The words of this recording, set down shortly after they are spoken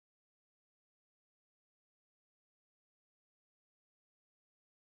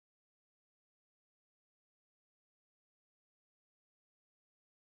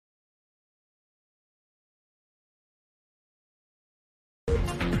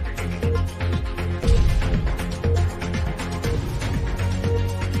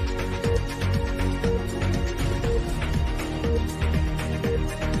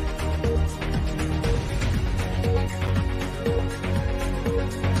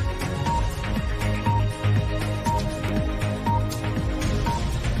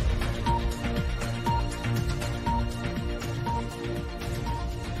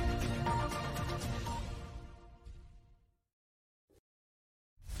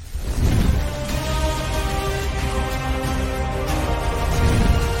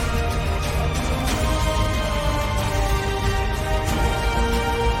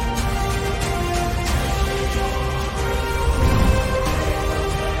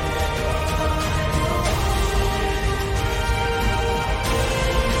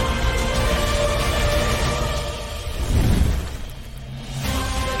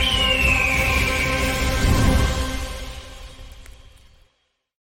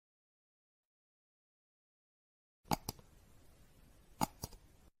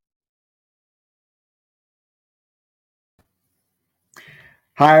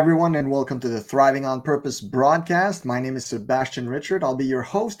Hi, everyone, and welcome to the Thriving on Purpose broadcast. My name is Sebastian Richard. I'll be your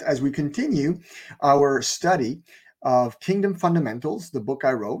host as we continue our study of Kingdom Fundamentals, the book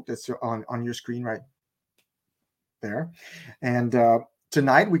I wrote that's on your screen right there. And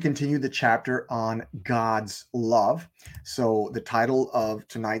tonight we continue the chapter on God's love. So, the title of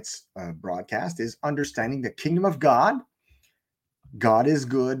tonight's broadcast is Understanding the Kingdom of God. God is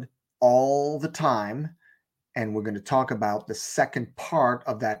good all the time. And we're going to talk about the second part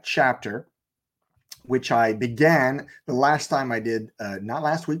of that chapter, which I began the last time I did, not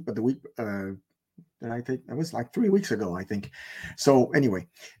last week, but the week that I think it was like 3 weeks ago, I think. So anyway,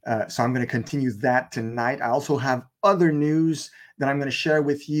 so I'm going to continue that tonight. I also have other news that I'm going to share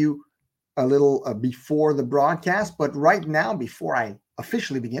with you a little before the broadcast. But right now, before I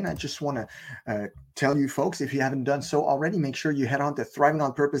officially begin, I just want to tell you folks, if you haven't done so already, make sure you head on to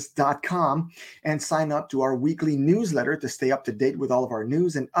thrivingonpurpose.com and sign up to our weekly newsletter to stay up to date with all of our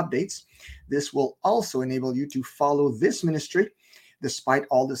news and updates. This will also enable you to follow this ministry despite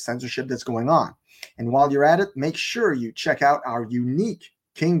all the censorship that's going on. And while you're at it, make sure you check out our unique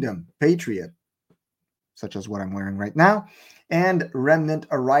Kingdom Patriot, such as what I'm wearing right now, and Remnant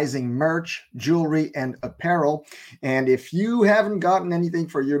Arising merch, jewelry, and apparel. And if you haven't gotten anything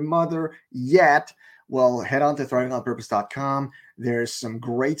for your mother yet, well, head on to thrivingonpurpose.com. There's some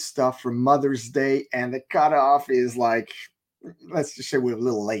great stuff for Mother's Day, and the cutoff is like, let's just say we're a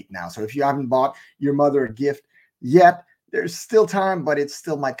little late now. So if you haven't bought your mother a gift yet, there's still time, but it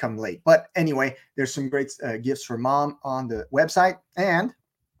still might come late. But anyway, there's some great gifts for mom on the website. And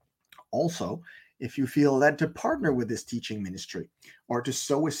also, if you feel led to partner with this teaching ministry or to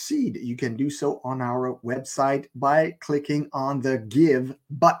sow a seed, you can do so on our website by clicking on the Give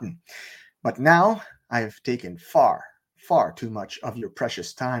button. But now I have taken far too much of your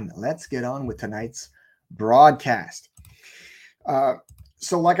precious time. Let's get on with tonight's broadcast.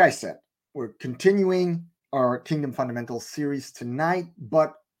 So, like I said, we're continuing our Kingdom Fundamentals series tonight,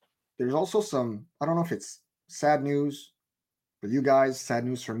 but there's also some, I don't know if it's sad news for you guys, sad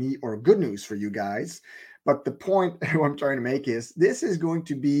news for me, or good news for you guys. But the point I'm trying to make is this is going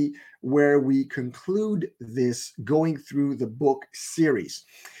to be where we conclude this going through the book series.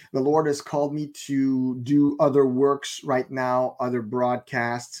 The Lord has called me to do other works right now, other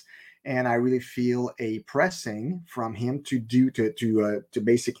broadcasts, and I really feel a pressing from Him to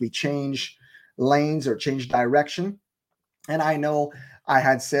basically change lanes or change direction. And I know I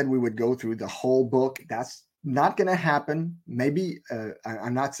had said we would go through the whole book. That's not going to happen. Maybe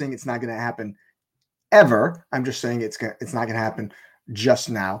I'm not saying it's not going to happen ever. I'm just saying it's not going to happen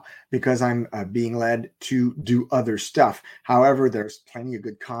just now because I'm being led to do other stuff. However, there's plenty of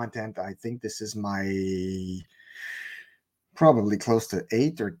good content. I think this is my probably close to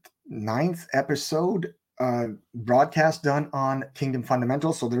 8th or 9th episode broadcast done on Kingdom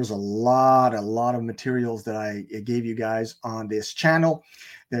Fundamentals. So there's a lot of materials that I gave you guys on this channel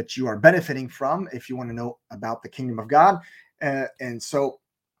that you are benefiting from if you want to know about the Kingdom of God. And so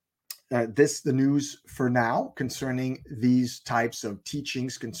the news for now concerning these types of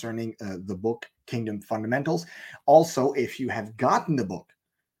teachings concerning the book Kingdom Fundamentals. Also, if you have gotten the book,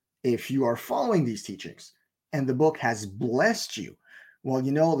 if you are following these teachings and the book has blessed you, well,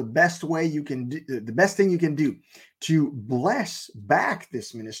 you know, the best thing you can do to bless back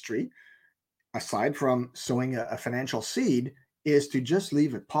this ministry, aside from sowing a financial seed, is to just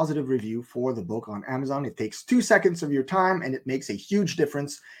leave a positive review for the book on Amazon. It takes 2 seconds of your time and it makes a huge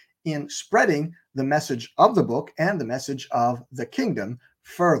difference in spreading the message of the book and the message of the kingdom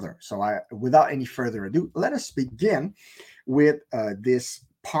further. So without any further ado, let us begin with this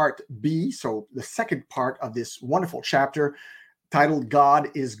part B. So the second part of this wonderful chapter titled God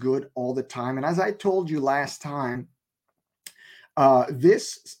is Good All the Time. And as I told you last time,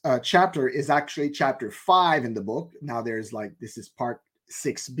 this chapter is actually chapter 5 in the book. Now this is part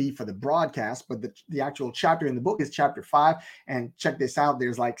 6B for the broadcast, but the actual chapter in the book is chapter 5. And check this out,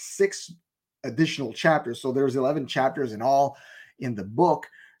 there's like 6 additional chapters. So there's 11 chapters in all in the book.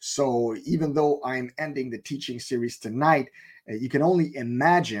 So even though I'm ending the teaching series tonight, you can only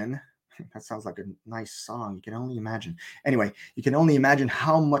imagine. That sounds like a nice song. You can only imagine. Anyway, you can only imagine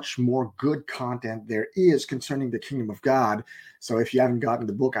how much more good content there is concerning the kingdom of God. So if you haven't gotten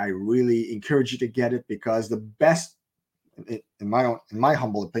the book, I really encourage you to get it, because the best, in my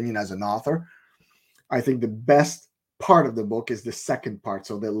humble opinion as an author, I think the best part of the book is the second part.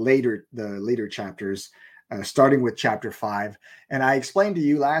 So the later chapters, starting with chapter 5. And I explained to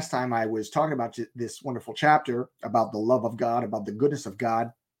you last time I was talking about this wonderful chapter about the love of God, about the goodness of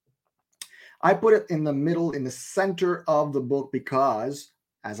God. I put it in the middle, in the center of the book, because,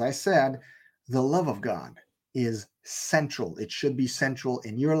 as I said, the love of God is central. It should be central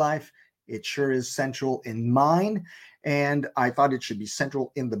in your life. It sure is central in mine. And I thought it should be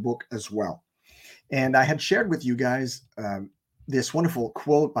central in the book as well. And I had shared with you guys this wonderful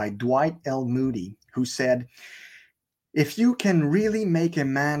quote by Dwight L. Moody, who said, "If you can really make a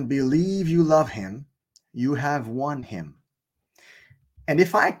man believe you love him, you have won him. And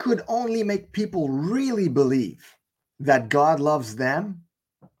if I could only make people really believe that God loves them,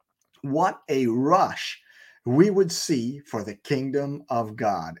 what a rush we would see for the kingdom of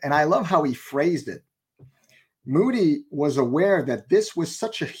God." And I love how he phrased it. Moody was aware that this was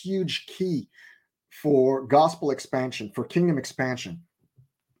such a huge key for gospel expansion, for kingdom expansion,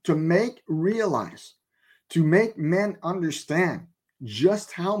 to make men understand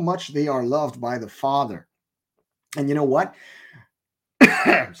just how much they are loved by the Father. And you know what?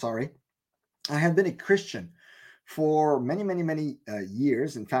 Sorry. I have been a Christian for many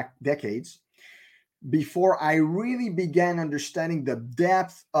years, in fact, decades, before I really began understanding the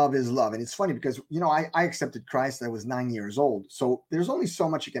depth of his love. And it's funny because, I accepted Christ. I was 9 years old. So there's only so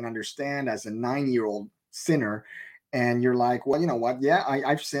much you can understand as a 9-year-old sinner. And you're like, well, you know what? Yeah,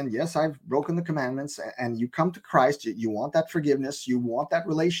 I've sinned. Yes, I've broken the commandments. And you come to Christ. You want that forgiveness. You want that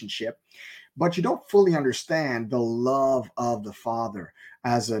relationship. But you don't fully understand the love of the Father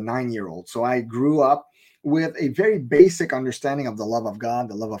as a 9-year-old. So I grew up with a very basic understanding of the love of God,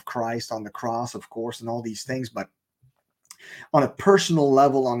 the love of Christ on the cross, of course, and all these things. But on a personal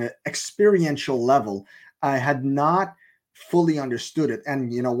level, on an experiential level, I had not fully understood it.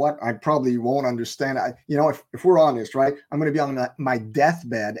 And you know what? I probably won't understand. If we're honest, right? I'm going to be on my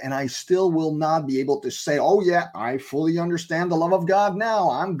deathbed and I still will not be able to say, oh yeah, I fully understand the love of God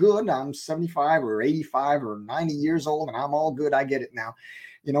now. I'm good. I'm 75 or 85 or 90 years old and I'm all good. I get it now.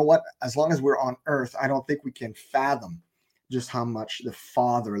 You know what? As long as we're on earth, I don't think we can fathom just how much the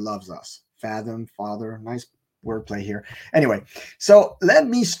Father loves us. Fathom, Father, nice wordplay here. Anyway, so let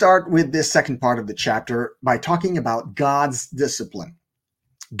me start with this second part of the chapter by talking about God's discipline.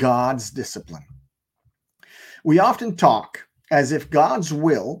 God's discipline. We often talk as if God's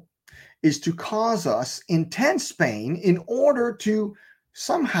will is to cause us intense pain in order to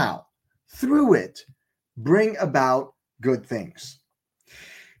somehow, through it, bring about good things.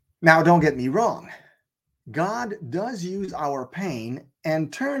 Now, don't get me wrong. God does use our pain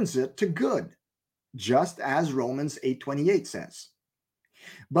and turns it to good, just as Romans 8:28 says.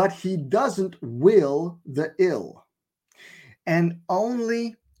 But he doesn't will the ill. And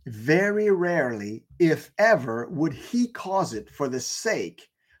only very rarely, if ever, would he cause it for the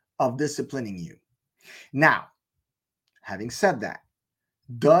sake of disciplining you. Now, having said that,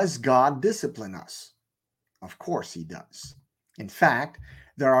 does God discipline us? Of course he does. In fact,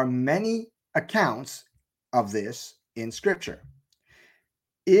 there are many accounts of this in Scripture.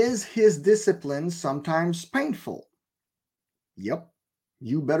 Is his discipline sometimes painful? Yep,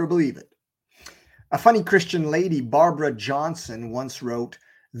 you better believe it. A funny Christian lady, Barbara Johnson, once wrote,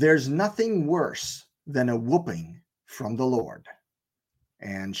 "There's nothing worse than a whooping from the Lord."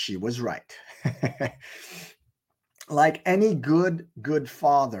 And she was right. Like any good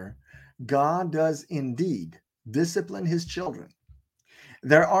father, God does indeed discipline his children.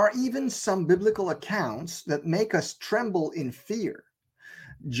 There are even some biblical accounts that make us tremble in fear.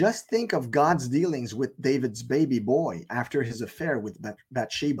 Just think of God's dealings with David's baby boy after his affair with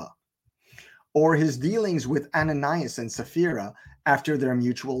Bathsheba, or his dealings with Ananias and Sapphira after their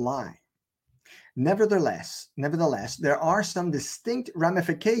mutual lie. Nevertheless, there are some distinct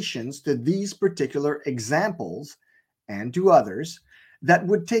ramifications to these particular examples and to others that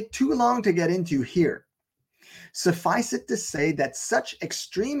would take too long to get into here. Suffice it to say that such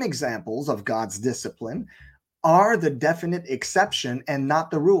extreme examples of God's discipline are the definite exception and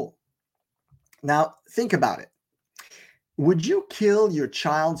not the rule. Now, think about it. Would you kill your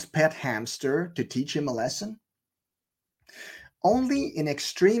child's pet hamster to teach him a lesson? Only in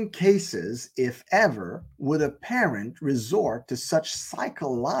extreme cases, if ever, would a parent resort to such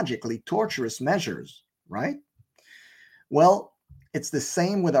psychologically torturous measures, right? Well, it's the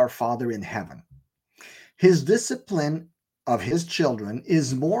same with our Father in heaven. His discipline of his children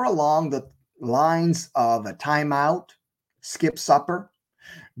is more along the lines of a timeout, skip supper,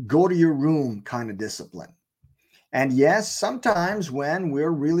 go to your room kind of discipline. And yes, sometimes when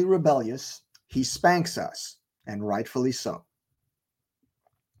we're really rebellious, he spanks us, and rightfully so.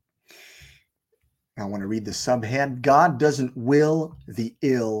 I want to read the subhead. God doesn't will the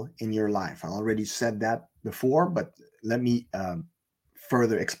ill in your life. I already said that before, but let me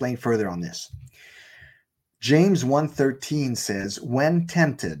explain further on this. James 1:13 says, "When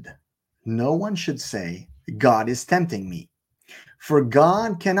tempted, no one should say, 'God is tempting me.' For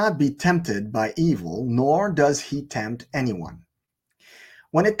God cannot be tempted by evil, nor does he tempt anyone.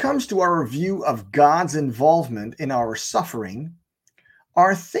 When it comes to our view of God's involvement in our suffering,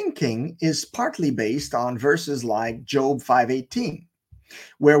 our thinking is partly based on verses like Job 5:18,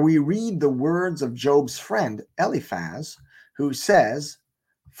 where we read the words of Job's friend Eliphaz, who says,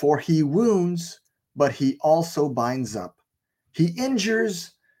 "For he wounds, but he also binds up. He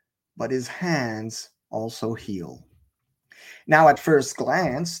injures, but his hands also heal." Now, at first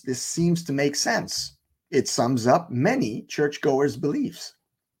glance, this seems to make sense. It sums up many churchgoers' beliefs.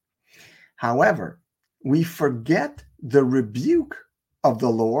 However, we forget the rebuke of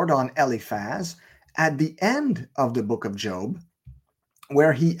the Lord on Eliphaz at the end of the book of Job,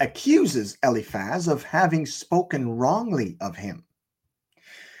 where he accuses Eliphaz of having spoken wrongly of him.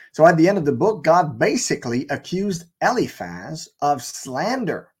 So at the end of the book, God basically accused Eliphaz of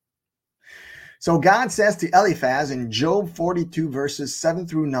slander. So God says to Eliphaz in Job 42, verses 7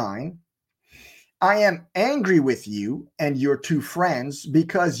 through 9, "I am angry with you and your two friends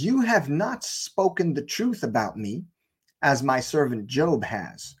because you have not spoken the truth about me, as my servant Job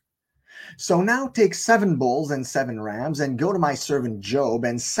has. So now take 7 bulls and 7 rams and go to my servant Job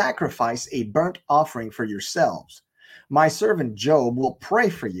and sacrifice a burnt offering for yourselves. My servant Job will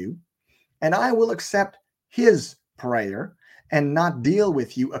pray for you, and I will accept his prayer and not deal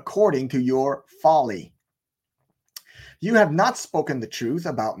with you according to your folly. You have not spoken the truth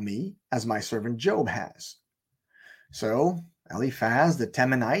about me, as my servant Job has." So Eliphaz the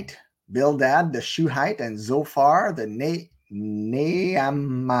Temanite, Bildad the Shuhite, and Zophar the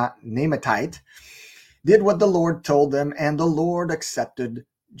Naamatite did what the Lord told them, and the Lord accepted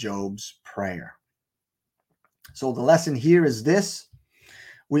Job's prayer. So the lesson here is this: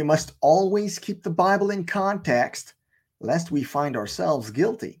 we must always keep the Bible in context, lest we find ourselves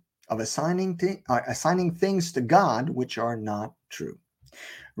guilty of assigning things to God which are not true.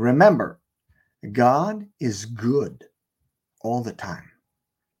 Remember, God is good all the time.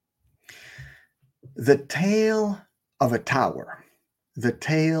 The tale of a tower. The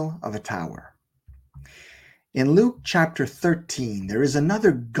tale of a tower. In Luke chapter 13, there is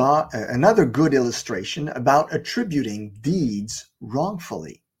another good illustration about attributing deeds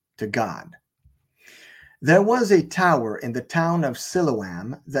wrongfully to God. There was a tower in the town of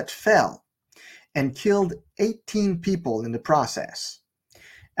Siloam that fell and killed 18 people in the process.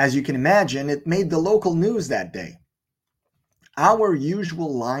 As you can imagine, it made the local news that day. Our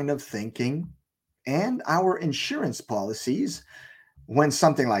usual line of thinking and our insurance policies when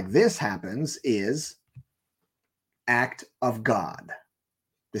something like this happens is act of God.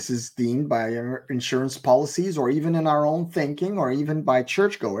 This is deemed by our insurance policies, or even in our own thinking, or even by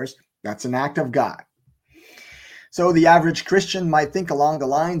churchgoers, that's an act of God. So the average Christian might think along the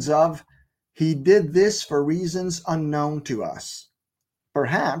lines of, he did this for reasons unknown to us.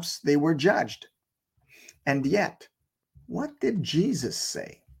 Perhaps they were judged. And yet, what did Jesus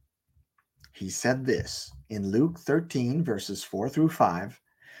say? He said this in Luke 13, verses 4 through 5.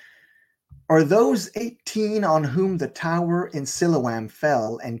 "Are those 18 on whom the tower in Siloam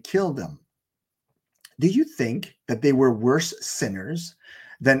fell and killed them, do you think that they were worse sinners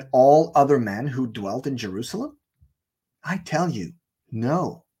than all other men who dwelt in Jerusalem? I tell you,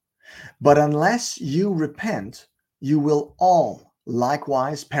 no. But unless you repent, you will all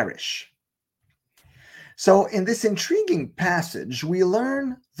likewise perish." So in this intriguing passage, we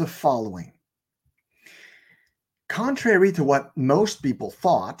learn the following. Contrary to what most people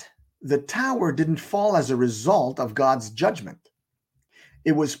thought, the tower didn't fall as a result of God's judgment.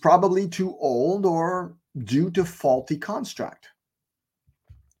 It was probably too old or due to faulty construct.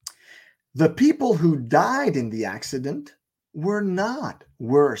 The people who died in the accident were not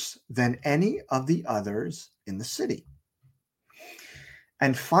worse than any of the others in the city.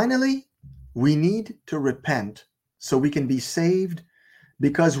 And finally, we need to repent so we can be saved,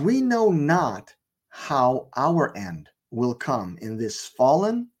 because we know not how our end will come in this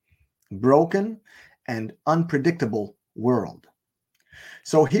fallen, broken, and unpredictable world.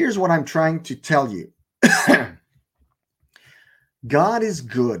 So here's what I'm trying to tell you. God is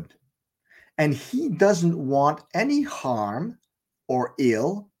good, and he doesn't want any harm or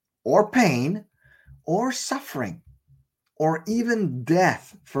ill or pain or suffering or even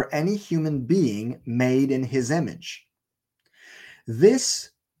death for any human being made in his image.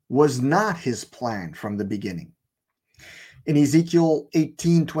 This was not his plan from the beginning. In Ezekiel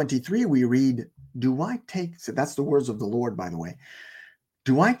 18:23, we read, so that's the words of the Lord, by the way.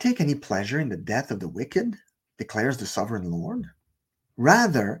 "Do I take any pleasure in the death of the wicked, declares the sovereign Lord?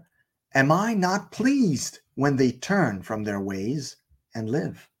 Rather, am I not pleased when they turn from their ways and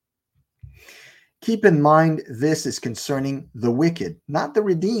live?" Keep in mind, this is concerning the wicked, not the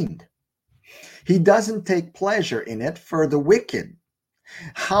redeemed. He doesn't take pleasure in it for the wicked.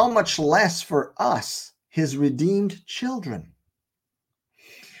 How much less for us, his redeemed children?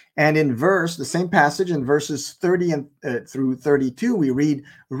 And in the same passage in verses 30 through 32, we read,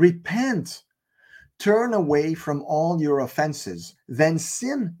 repent, turn away from all your offenses, then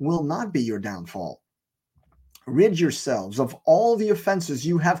sin will not be your downfall. Rid yourselves of all the offenses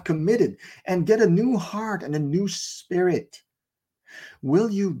you have committed and get a new heart and a new spirit. Will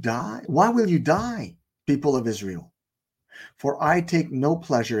you die? Why will you die, people of Israel? For I take no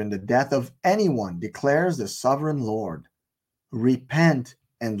pleasure in the death of anyone, declares the sovereign Lord. Repent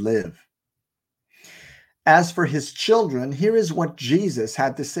and live. As for his children, here is what Jesus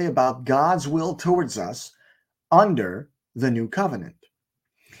had to say about God's will towards us under the new covenant.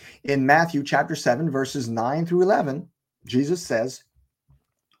 In Matthew chapter 7, verses 9 through 11, Jesus says,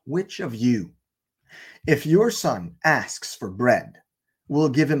 which of you, if your son asks for bread, will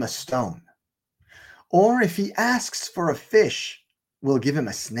give him a stone? Or if he asks for a fish, will give him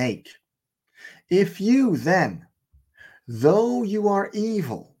a snake? If you then, though you are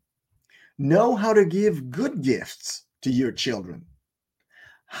evil, know how to give good gifts to your children,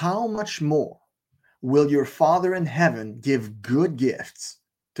 how much more will your Father in heaven give good gifts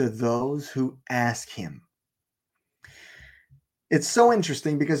to those who ask him? It's so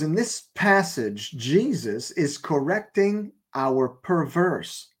interesting because in this passage, Jesus is correcting our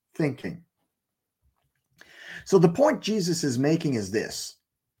perverse thinking. So the point Jesus is making is this: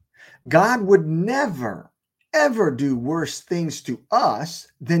 God would never, ever do worse things to us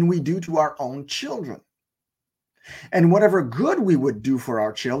than we do to our own children. And whatever good we would do for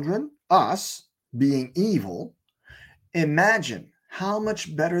our children, us being evil, imagine how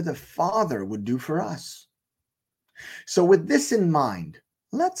much better the Father would do for us. So with this in mind,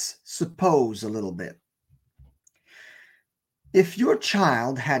 let's suppose a little bit. If your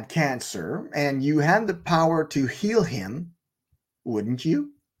child had cancer and you had the power to heal him, wouldn't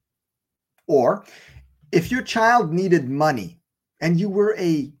you? Or if your child needed money and you were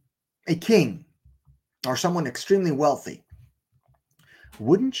a king or someone extremely wealthy,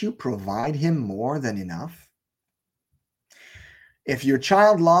 wouldn't you provide him more than enough? If your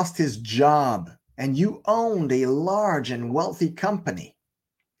child lost his job and you owned a large and wealthy company,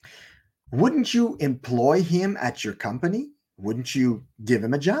 wouldn't you employ him at your company? Wouldn't you give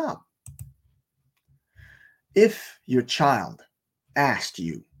him a job? If your child asked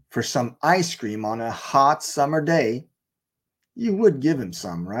you for some ice cream on a hot summer day, you would give him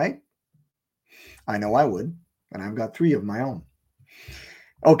some, right? I know I would, and I've got 3 of my own.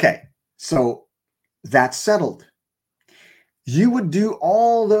 Okay, so that's settled. You would do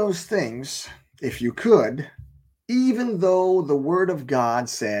all those things if you could, even though the Word of God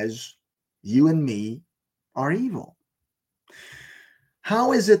says you and me are evil.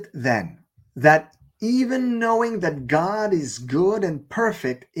 How is it then that even knowing that God is good and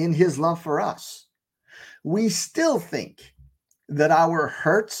perfect in his love for us, we still think that our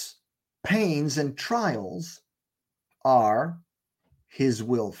hurts, pains, and trials are his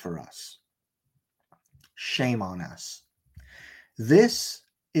will for us? Shame on us. This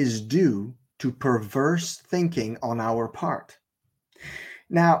is due to perverse thinking on our part.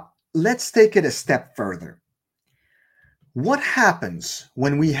 Now, let's take it a step further. What happens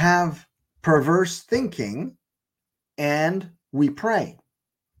when we have perverse thinking and we pray?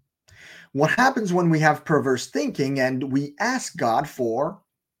 What happens when we have perverse thinking and we ask God for,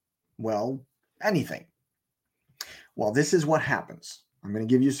 well, anything? Well, this is what happens. I'm going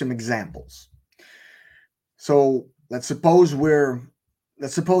to give you some examples. So let's suppose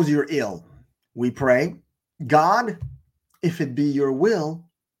you're ill. We pray, God, if it be your will,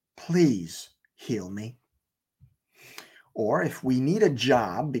 please heal me. Or if we need a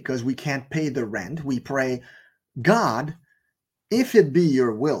job because we can't pay the rent, we pray, God, if it be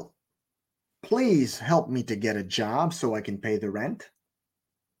your will, please help me to get a job so I can pay the rent.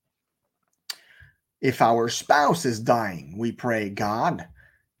 If our spouse is dying, we pray, God,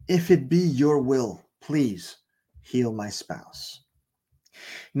 if it be your will, please heal my spouse.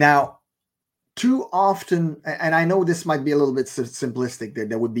 Now, too often, and I know this might be a little bit simplistic,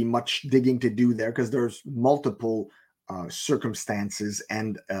 there would be much digging to do there because there's multiple circumstances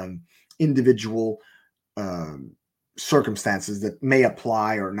and individual circumstances that may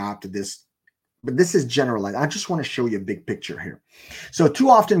apply or not to this. But this is generalized. I just want to show you a big picture here. So too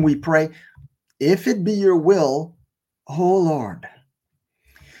often we pray, if it be your will, oh Lord.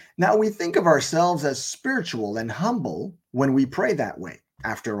 Now we think of ourselves as spiritual and humble when we pray that way.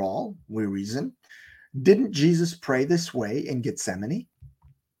 After all, we reason, didn't Jesus pray this way in Gethsemane?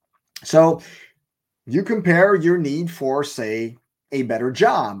 So You compare your need for, say, a better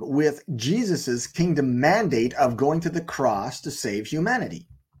job with Jesus's kingdom mandate of going to the cross to save humanity.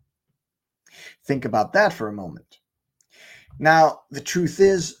 Think about that for a moment. Now, the truth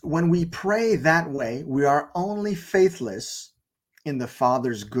is, when we pray that way, we are only faithless in the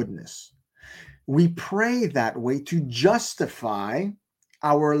Father's goodness. We pray that way to justify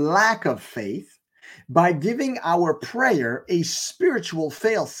our lack of faith by giving our prayer a spiritual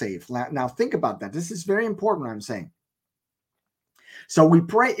failsafe. Now, think about that. This is very important, what I'm saying. So we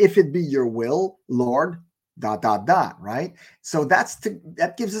pray, if it be your will, Lord, ... right? So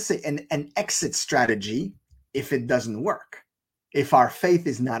that gives us an exit strategy if it doesn't work, if our faith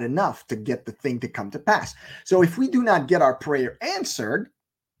is not enough to get the thing to come to pass. So if we do not get our prayer answered,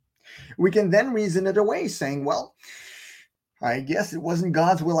 we can then reason it away, saying, well, I guess it wasn't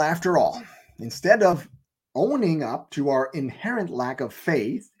God's will after all. Instead of owning up to our inherent lack of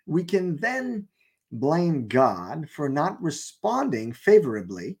faith, we can then blame God for not responding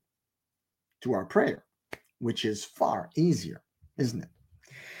favorably to our prayer, which is far easier, isn't it?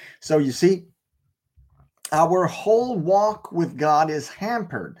 So you see, our whole walk with God is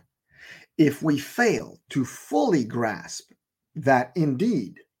hampered if we fail to fully grasp that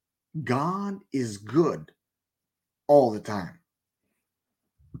indeed God is good all the time.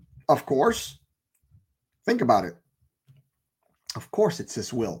 Of course, think about it. Of course, it's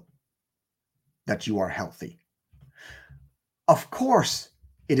His will that you are healthy. Of course,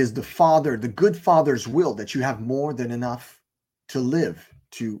 it is the good Father's will that you have more than enough to live,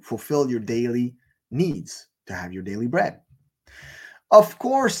 to fulfill your daily needs, to have your daily bread. Of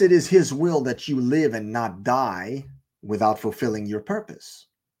course, it is His will that you live and not die without fulfilling your purpose.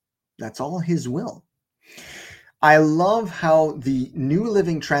 That's all His will. I love how the New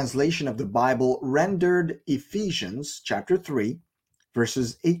Living Translation of the Bible rendered Ephesians chapter 3,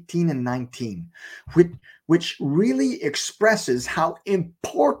 verses 18 and 19, which really expresses how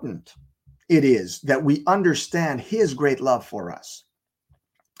important it is that we understand His great love for us.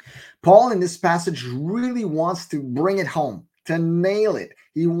 Paul in this passage really wants to bring it home, to nail it.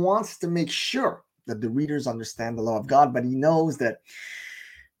 He wants to make sure that the readers understand the law of God, but he knows that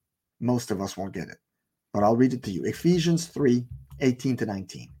most of us won't get it. But I'll read it to you. Ephesians 3, 18 to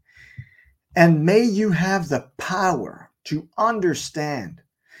 19. And may you have the power to understand,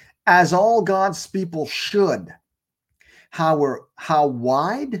 as all God's people should, how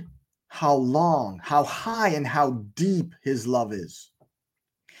wide, how long, how high, and how deep His love is.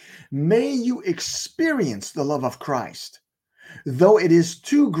 May you experience the love of Christ, though it is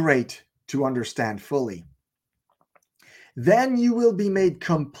too great to understand fully. Then you will be made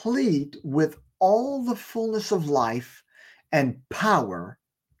complete with all the fullness of life and power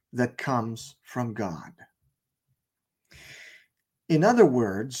that comes from God. In other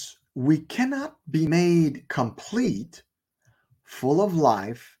words, we cannot be made complete, full of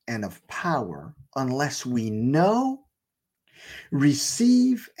life and of power, unless we know,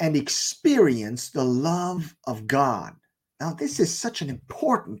 receive, and experience the love of God. Now, this is such an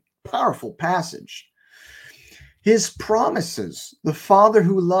important, powerful passage. His promises, the Father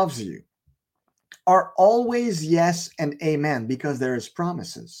who loves you, are always yes and amen, because there is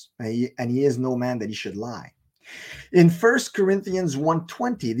promises, and He is no man that He should lie. In 1 Corinthians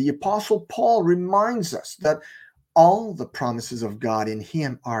 1:20, the Apostle Paul reminds us that all the promises of God in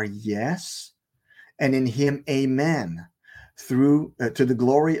Him are yes, and in Him amen, through to the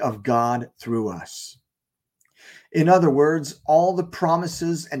glory of God through us. In other words, all the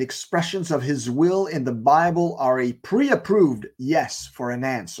promises and expressions of His will in the Bible are a pre-approved yes for an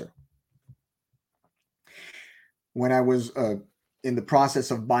answer. When I was in the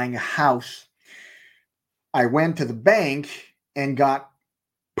process of buying a house, I went to the bank and got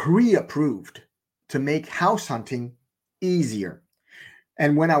pre-approved to make house hunting easier.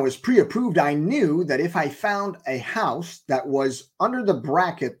 And when I was pre-approved, I knew that if I found a house that was under the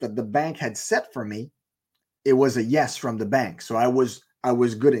bracket that the bank had set for me, it was a yes from the bank. So I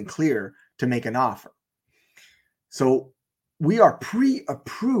was good and clear to make an offer. So we are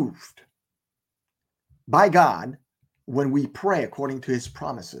pre-approved by God when we pray according to His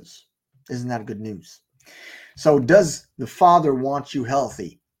promises. Isn't that good news? So does the Father want you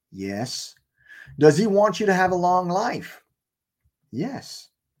healthy? Yes. Does He want you to have a long life? Yes.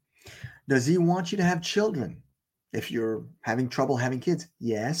 Does He want you to have children? If you're having trouble having kids?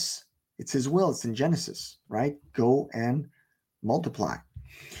 Yes. It's His will. It's in Genesis, right? Go and multiply.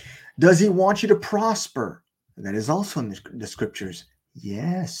 Does He want you to prosper? That is also in the scriptures.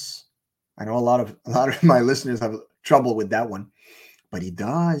 Yes. I know a lot of my listeners have trouble with that one, but He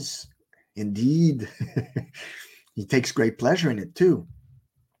does. Indeed. He takes great pleasure in it too.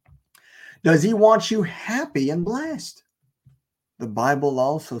 Does he want you happy and blessed? The Bible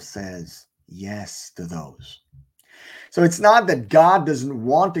also says yes to those. So it's not that God doesn't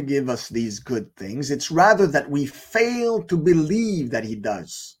want to give us these good things. It's rather that we fail to believe that he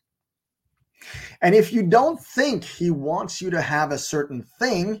does. And if you don't think he wants you to have a certain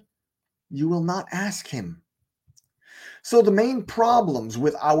thing, you will not ask him. So the main problems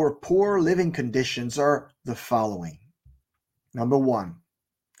with our poor living conditions are the following. Number one,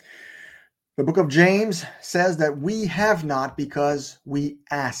 the book of James says that we have not because we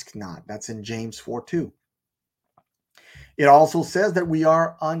ask not. That's in James 4:2. It also says that we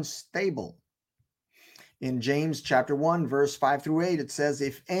are unstable. In James chapter 1, verse 5 through 8, it says,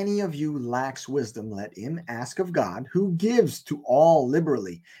 if any of you lacks wisdom, let him ask of God, who gives to all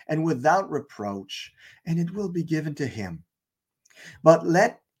liberally and without reproach, and it will be given to him. But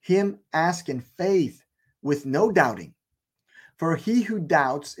let him ask in faith with no doubting. For he who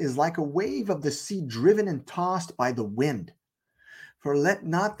doubts is like a wave of the sea driven and tossed by the wind. For let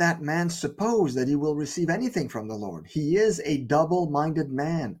not that man suppose that he will receive anything from the Lord. He is a double-minded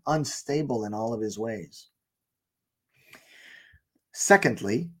man, unstable in all of his ways.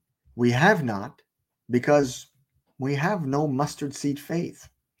 Secondly, we have not because we have no mustard seed faith.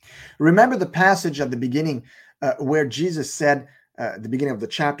 Remember the passage at the beginning where Jesus said, the beginning of the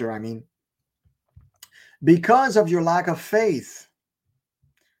chapter, because of your lack of faith,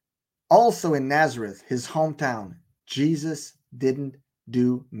 also in Nazareth, his hometown, Jesus didn't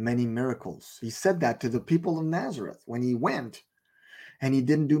do many miracles. He said that to the people of Nazareth when he went, and he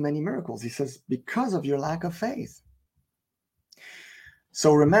didn't do many miracles. He says, because of your lack of faith.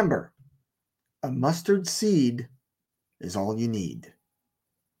 So remember, a mustard seed is all you need.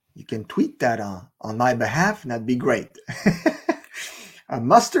 You can tweet that on my behalf, and that'd be great. A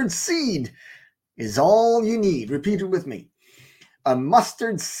mustard seed is all you need. Repeat it with me. A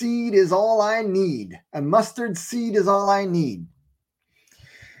mustard seed is all I need. A mustard seed is all I need.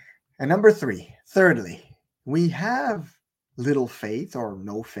 And number three, thirdly, we have little faith or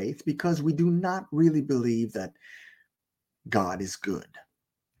no faith because we do not really believe that God is good.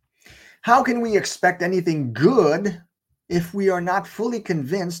 How can we expect anything good if we are not fully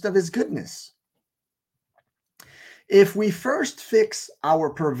convinced of his goodness? If we first fix our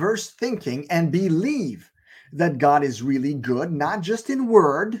perverse thinking and believe that God is really good, not just in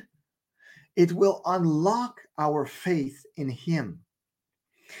word, it will unlock our faith in him.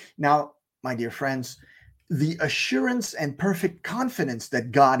 Now, my dear friends, the assurance and perfect confidence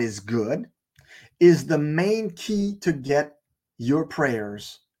that God is good is the main key to get your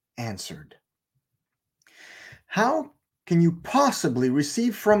prayers answered. How can you possibly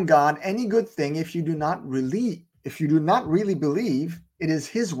receive from God any good thing if you do not really believe it is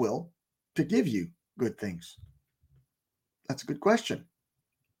his will to give you good things? That's a good question.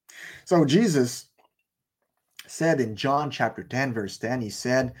 So Jesus said in John chapter 10, verse 10, he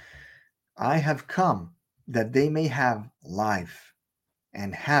said, I have come that they may have life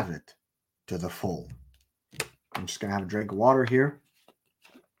and have it to the full. I'm just going to have a drink of water here.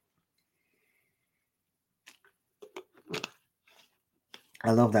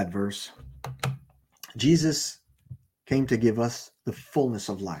 I love that verse. Jesus came to give us the fullness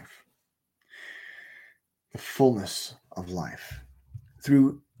of life. The fullness of life.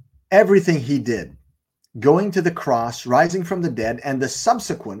 Through everything he did, going to the cross, rising from the dead, and the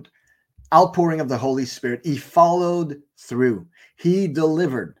subsequent outpouring of the Holy Spirit, he followed through. He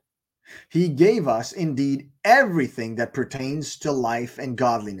delivered. He gave us, indeed, everything that pertains to life and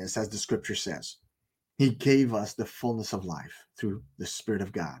godliness, as the scripture says. He gave us the fullness of life through the Spirit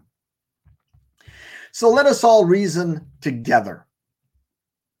of God. So let us all reason together.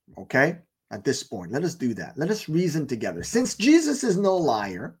 Okay? At this point, let us do that. Let us reason together. Since Jesus is no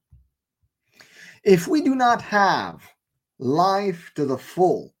liar, if we do not have life to the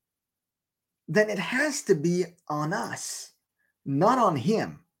full, then it has to be on us, not on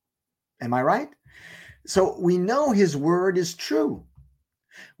him. Am I right? So we know his word is true.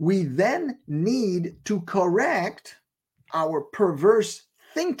 We then need to correct our perverse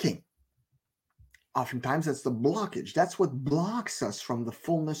thinking. Oftentimes that's the blockage. That's what blocks us from the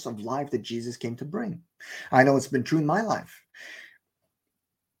fullness of life that Jesus came to bring. I know it's been true in my life.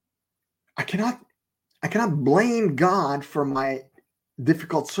 I cannot blame God for my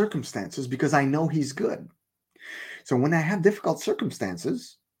difficult circumstances because I know he's good. So when I have difficult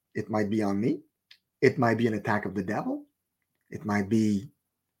circumstances, it might be on me. It might be an attack of the devil. It might be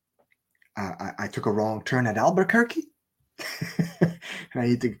I took a wrong turn at Albuquerque and I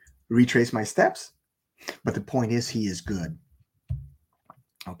need to retrace my steps. But the point is, he is good.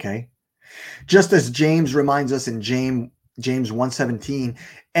 Okay? Just as James reminds us in James James 1:17,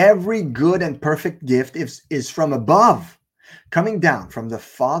 every good and perfect gift is from above, coming down from the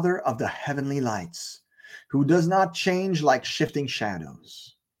Father of the heavenly lights, who does not change like shifting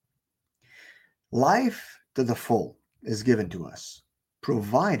shadows. Life to the full is given to us,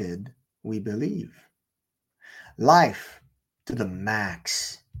 provided we believe. Life to the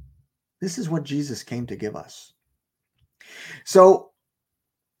max. This is what Jesus came to give us. So,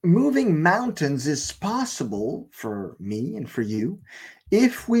 moving mountains is possible for me and for you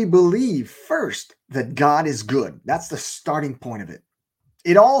if we believe first that God is good. That's the starting point of it.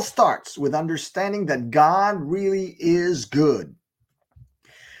 It all starts with understanding that God really is good.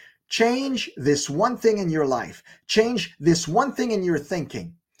 Change this one thing in your life, change this one thing in your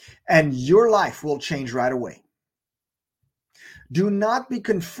thinking, and your life will change right away. Do not be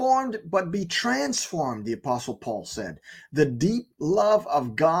conformed, but be transformed, the Apostle Paul said. The deep love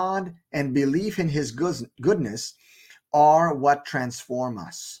of God and belief in his goodness are what transform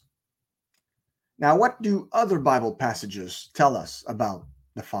us. Now, what do other Bible passages tell us about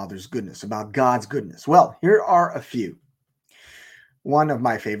the Father's goodness, about God's goodness? Well, here are a few. One of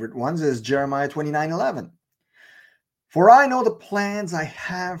my favorite ones is Jeremiah 29:11. For I know the plans I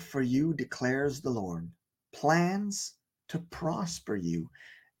have for you, declares the Lord, plans to prosper you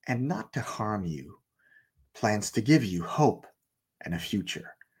and not to harm you, plans to give you hope and a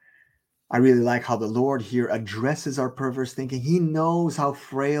future. I really like how the Lord here addresses our perverse thinking. He knows how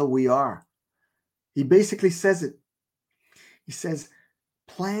frail we are. He basically says it. He says,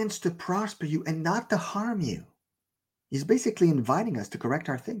 plans to prosper you and not to harm you. He's basically inviting us to correct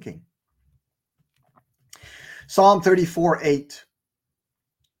our thinking. Psalm 34:8.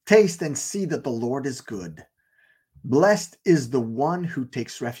 Taste and see that the Lord is good. Blessed is the one who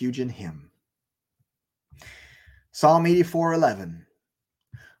takes refuge in him. Psalm 84:11.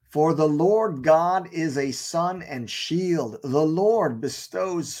 For the Lord God is a sun and shield. The Lord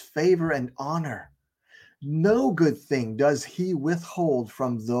bestows favor and honor. No good thing does he withhold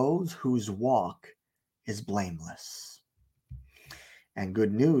from those whose walk is blameless. And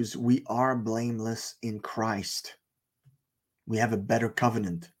good news, we are blameless in Christ. We have a better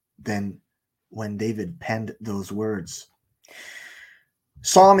covenant than when David penned those words.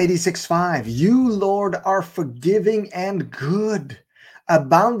 Psalm 86:5. You, Lord, are forgiving and good,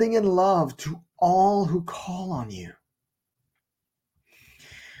 abounding in love to all who call on you.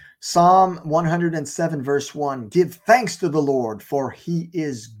 Psalm 107 verse 1. Give thanks to the Lord, for he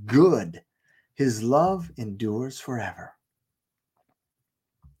is good. His love endures forever.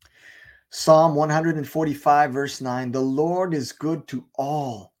 Psalm 145 verse 9. The Lord is good to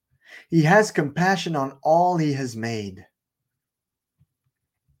all. He has compassion on all he has made.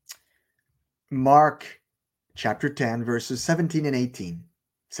 Mark chapter 10 verses 17 and 18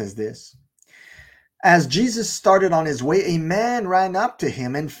 says this. As Jesus started on his way, a man ran up to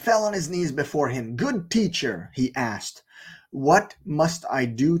him and fell on his knees before him. Good teacher, he asked, what must I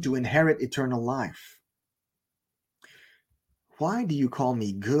do to inherit eternal life? Why do you call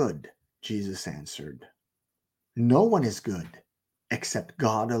me good? Jesus answered. No one is good except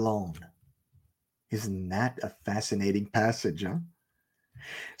God alone. Isn't that a fascinating passage, huh?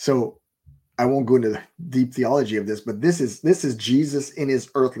 So I won't go into the deep theology of this, but this is Jesus in his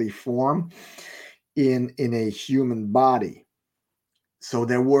earthly form in a human body. So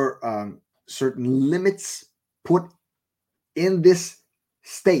there were certain limits put in this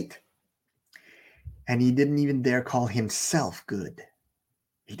state. And he didn't even dare call himself good.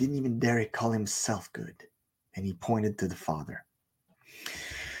 He didn't even dare call himself good. And he pointed to the Father.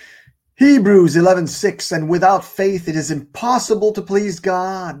 Hebrews 11:6, and without faith it is impossible to please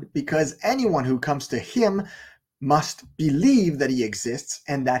God, because anyone who comes to him must believe that he exists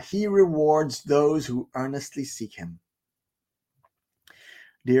and that he rewards those who earnestly seek him.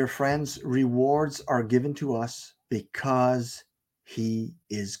 Dear friends, rewards are given to us because he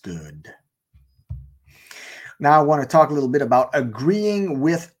is good. Now I want to talk a little bit about agreeing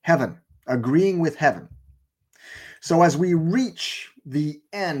with heaven. Agreeing with heaven. So as we reach the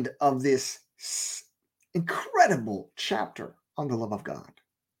end of this incredible chapter on the love of God,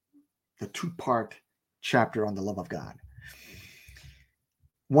 the two-part chapter on the love of God,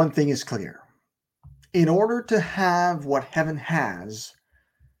 one thing is clear. In order to have what heaven has,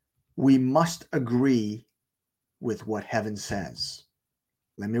 we must agree with what heaven says.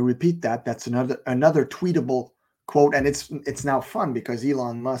 Let me repeat that. That's another tweetable quote, and it's now fun because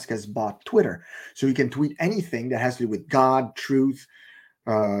Elon Musk has bought Twitter, so you can tweet anything that has to do with God, truth,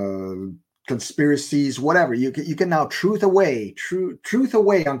 conspiracies, whatever. You can now truth away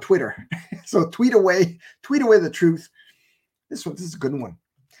on Twitter. So tweet away the truth. This is a good one.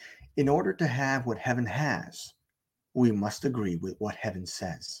 In order to have what heaven has, we must agree with what heaven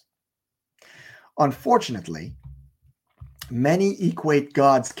says. Unfortunately, many equate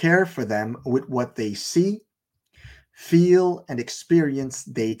God's care for them with what they see, feel, and experience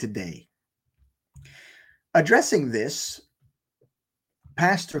day to day. Addressing this,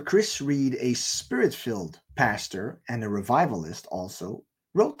 Pastor Chris Reed, a spirit-filled pastor and a revivalist also,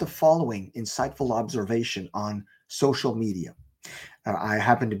 wrote the following insightful observation on social media. I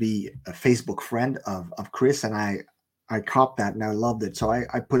happen to be a Facebook friend of Chris, and I copped that and I loved it. So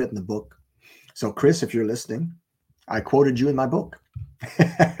I put it in the book. So Chris, if you're listening, I quoted you in my book.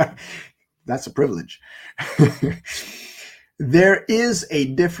 That's a privilege. There is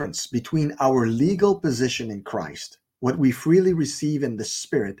a difference between our legal position in Christ, what we freely receive in the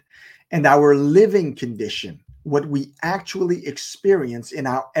Spirit, and our living condition, what we actually experience in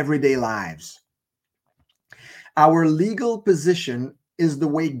our everyday lives. Our legal position is the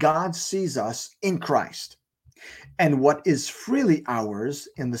way God sees us in Christ, and what is freely ours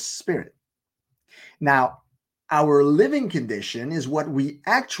in the Spirit. Now, our living condition is what we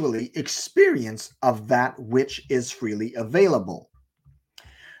actually experience of that which is freely available.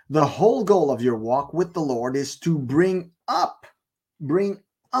 The whole goal of your walk with the Lord is to bring up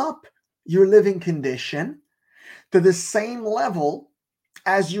your living condition to the same level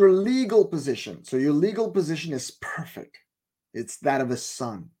as your legal position. So your legal position is perfect. It's that of a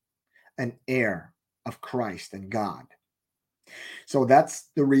son, an heir of Christ and God. So that's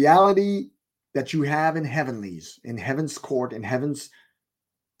the reality that you have in heavenlies, in heaven's court, in heaven's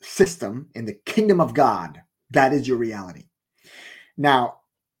system, in the kingdom of God. That is your reality. Now,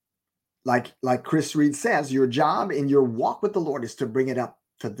 like Chris Reed says, your job in your walk with the Lord is to bring it up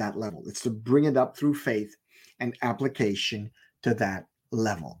to that level. It's to bring it up through faith and application to that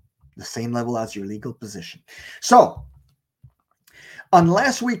level, the same level as your legal position. So,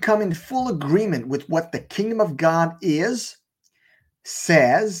 unless we come in full agreement with what the kingdom of God is,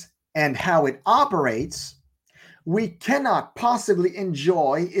 says, and how it operates, we cannot possibly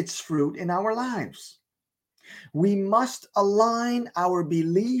enjoy its fruit in our lives. We must align our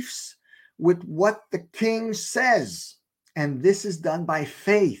beliefs with what the King says, and this is done by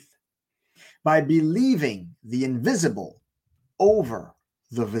faith, by believing the invisible over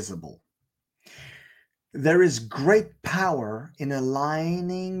the visible. There is great power in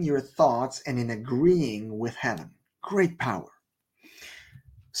aligning your thoughts and in agreeing with heaven. Great power.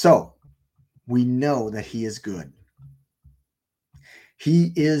 So, we know that He is good.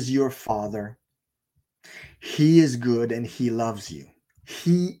 He is your Father. He is good and He loves you.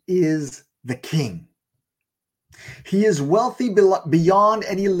 He is the King. He is wealthy beyond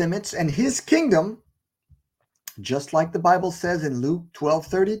any limits, and His kingdom, just like the Bible says in Luke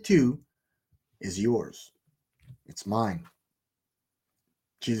 12:32, is yours. It's mine.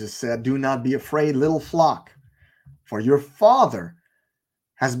 Jesus said, "Do not be afraid, little flock, for your Father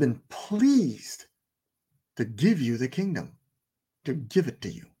has been pleased to give you the kingdom, to give it to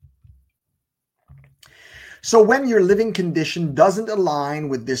you." So when your living condition doesn't align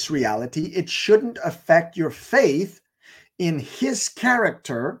with this reality, it shouldn't affect your faith in His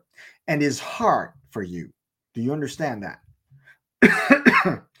character and His heart for you. Do you understand that?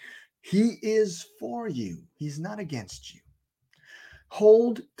 He is for you. He's not against you.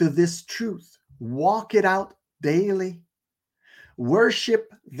 Hold to this truth. Walk it out daily.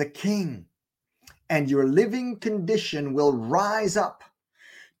 Worship the King, and your living condition will rise up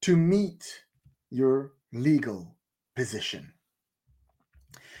to meet your legal position.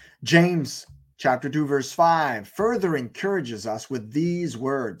 James chapter 2 verse 5 further encourages us with these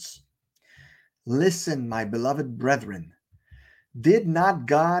words. Listen, my beloved brethren, did not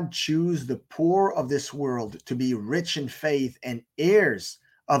God choose the poor of this world to be rich in faith and heirs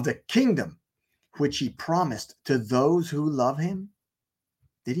of the kingdom which He promised to those who love Him?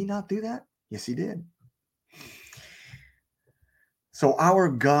 Did He not do that? Yes, He did. So our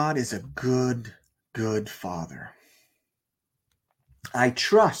God is a good Father. I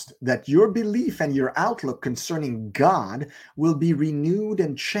trust that your belief and your outlook concerning God will be renewed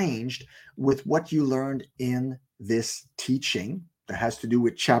and changed with what you learned in this teaching that has to do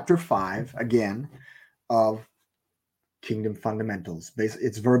with chapter 5, again, of Kingdom Fundamentals.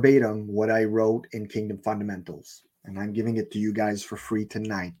 It's verbatim what I wrote in Kingdom Fundamentals, and I'm giving it to you guys for free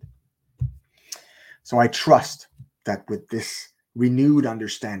tonight. So I trust that with this renewed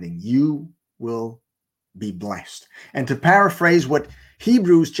understanding, you will be blessed. And to paraphrase what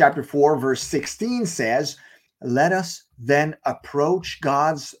Hebrews chapter 4 verse 16 says, let us then approach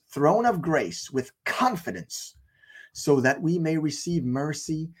God's throne of grace with confidence so that we may receive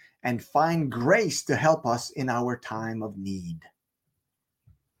mercy and find grace to help us in our time of need.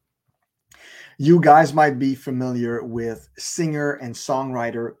 You guys might be familiar with singer and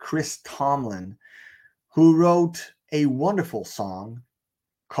songwriter Chris Tomlin, who wrote a wonderful song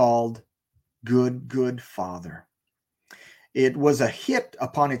called Good, Good Father. It was a hit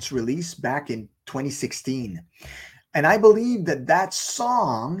upon its release back in 2016. And I believe that that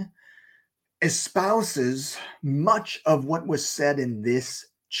song espouses much of what was said in this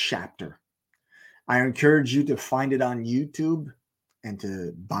chapter. I encourage you to find it on YouTube and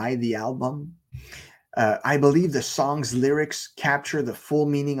to buy the album. I believe the song's lyrics capture the full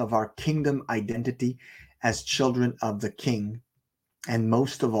meaning of our kingdom identity as children of the King, and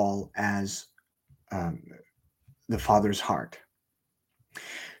most of all, as the Father's heart.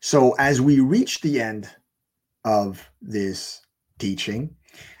 So as we reach the end of this teaching,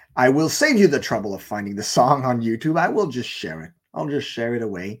 I will save you the trouble of finding the song on YouTube. I will just share it. I'll just share it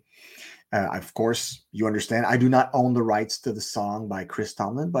away. Of course, you understand, I do not own the rights to the song by Chris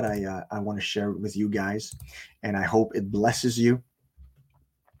Tomlin, but I want to share it with you guys, and I hope it blesses you.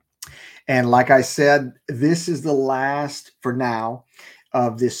 And like I said, this is the last, for now,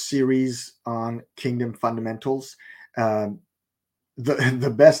 of this series on Kingdom Fundamentals. The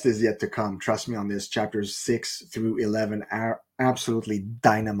best is yet to come. Trust me on this. Chapters 6 through 11 are absolutely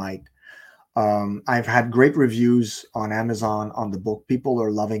dynamite. I've had great reviews on Amazon on the book. People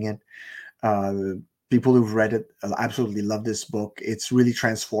are loving it. People who've read it absolutely love this book. It's really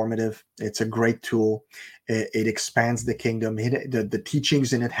transformative. It's a great tool. It expands the kingdom. The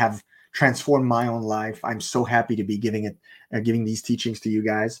teachings in it have transformed my own life. I'm so happy to be giving these teachings to you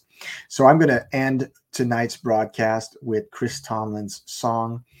guys. So I'm going to end tonight's broadcast with Chris Tomlin's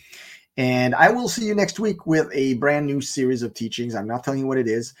song. And I will see you next week with a brand new series of teachings. I'm not telling you what it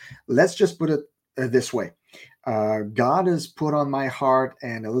is. Let's just put it this way. God has put on my heart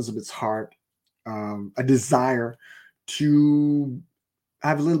and Elizabeth's heart a desire to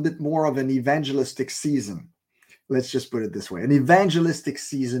have a little bit more of an evangelistic season. Let's just put it this way, an evangelistic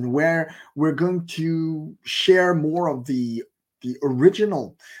season where we're going to share more of the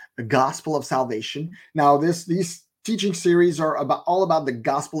original gospel of salvation. Now, these teaching series are all about the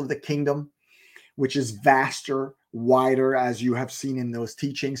gospel of the kingdom, which is vaster, wider, as you have seen in those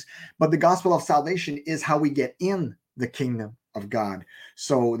teachings. But the gospel of salvation is how we get in the kingdom of God.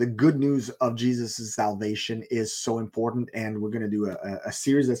 So the good news of Jesus' salvation is so important. And we're going to do a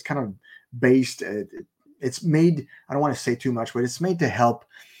series that's kind of based, it's made, I don't want to say too much, but it's made to help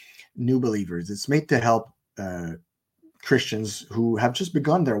new believers. It's made to help Christians who have just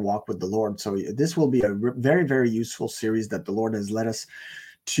begun their walk with the Lord. So this will be a very, very useful series that the Lord has led us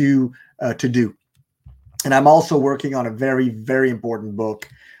to do. And I'm also working on a very, very important book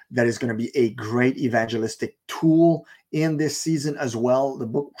that is going to be a great evangelistic tool in this season as well. The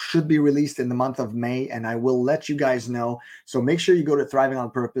book should be released in the month of May, and I will let you guys know. So make sure you go to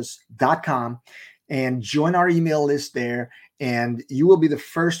thrivingonpurpose.com and join our email list there, and you will be the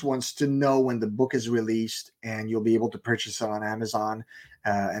first ones to know when the book is released, and you'll be able to purchase it on Amazon.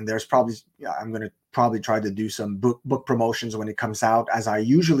 And there's probably, I'm going to probably try to do some book promotions when it comes out, as I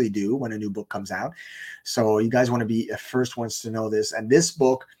usually do when a new book comes out. So you guys want to be the first ones to know this. And this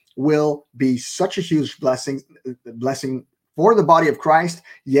book will be such a huge blessing for the body of Christ,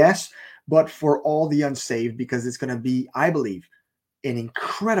 yes, but for all the unsaved, because it's going to be, I believe, an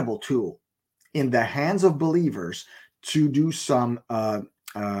incredible tool in the hands of believers to do some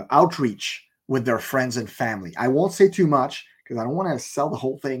outreach with their friends and family. I won't say too much because I don't want to sell the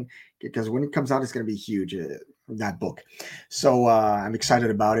whole thing, because when it comes out, it's going to be huge, that book. So I'm excited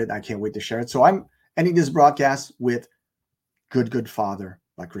about it. I can't wait to share it. So I'm ending this broadcast with Good, Good Father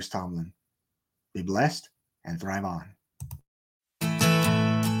by Chris Tomlin. Be blessed and thrive on.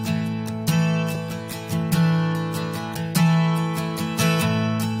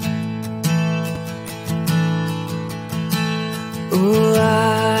 Oh,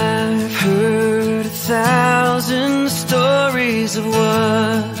 I've heard 1,000 stories of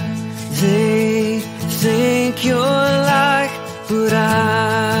what they think you're like, but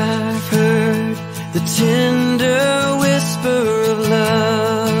I've heard the tender whisper of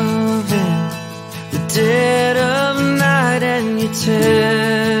love in the dead of night, and you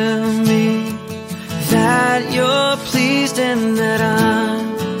tell me that you're pleased and that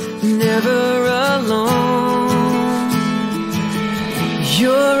I'm never alone.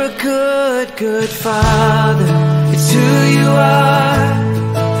 You're a good, good father. It's who you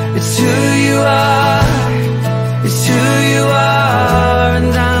are. It's who you are. It's who you are.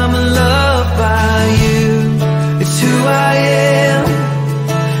 And I'm loved by you. It's who I am.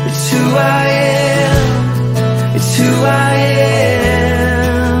 It's who I am. It's who I am.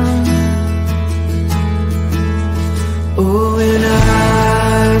 Oh, and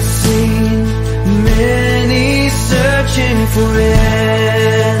I've seen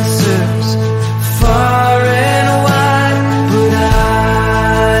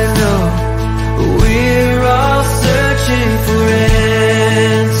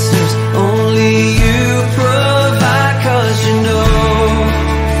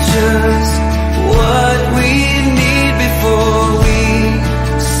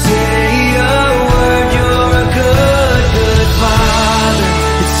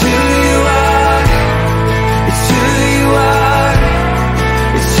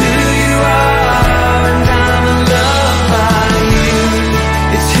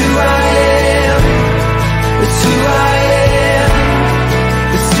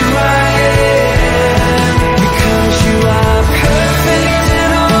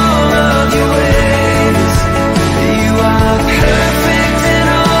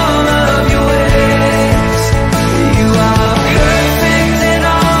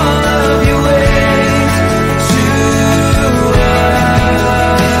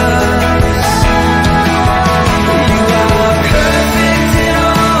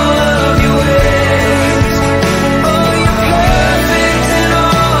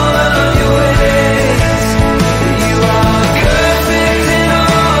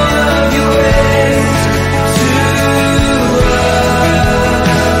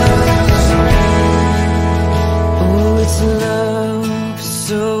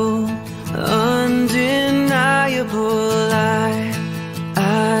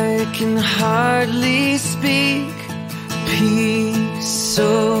can hardly speak. Peace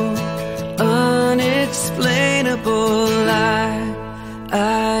so unexplainable.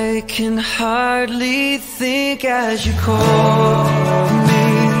 I can hardly think as you call